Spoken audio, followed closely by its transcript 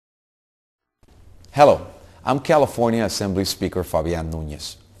Hello, I'm California Assembly Speaker Fabian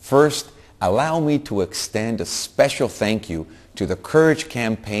Núñez. First, allow me to extend a special thank you to the Courage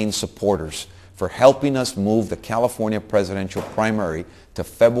Campaign supporters for helping us move the California presidential primary to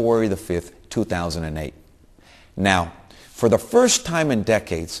February the 5th, 2008. Now, for the first time in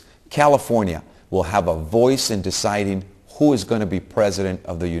decades, California will have a voice in deciding who is going to be president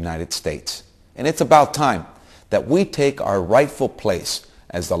of the United States. And it's about time that we take our rightful place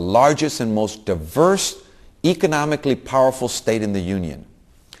as the largest and most diverse, economically powerful state in the Union.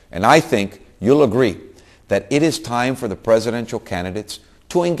 And I think you'll agree that it is time for the presidential candidates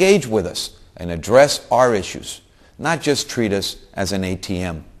to engage with us and address our issues, not just treat us as an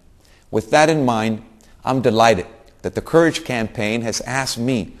ATM. With that in mind, I'm delighted that the Courage Campaign has asked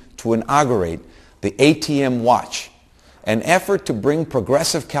me to inaugurate the ATM Watch, an effort to bring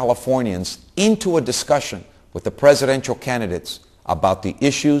progressive Californians into a discussion with the presidential candidates about the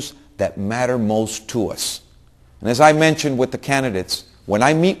issues that matter most to us. And as I mentioned with the candidates, when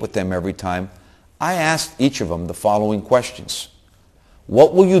I meet with them every time, I ask each of them the following questions.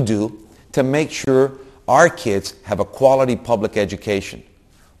 What will you do to make sure our kids have a quality public education?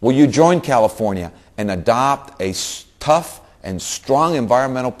 Will you join California and adopt a tough and strong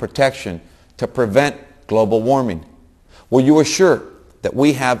environmental protection to prevent global warming? Will you assure that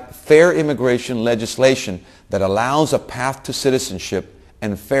we have fair immigration legislation that allows a path to citizenship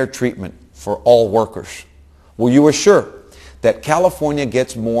and fair treatment for all workers? Will you assure that California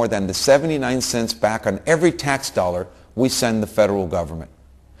gets more than the 79 cents back on every tax dollar we send the federal government?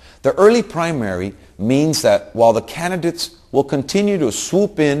 The early primary means that while the candidates will continue to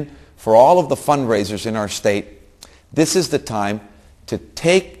swoop in for all of the fundraisers in our state, this is the time to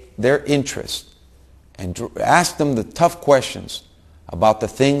take their interest and ask them the tough questions about the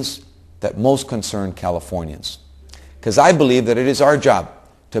things that most concern Californians. Because I believe that it is our job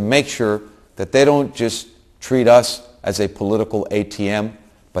to make sure that they don't just treat us as a political ATM,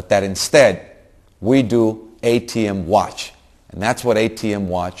 but that instead we do ATM Watch. And that's what ATM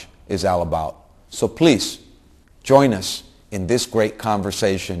Watch is all about. So please join us in this great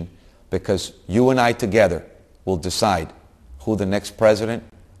conversation, because you and I together will decide who the next president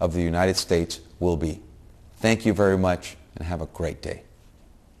of the United States will be. Thank you very much and have a great day.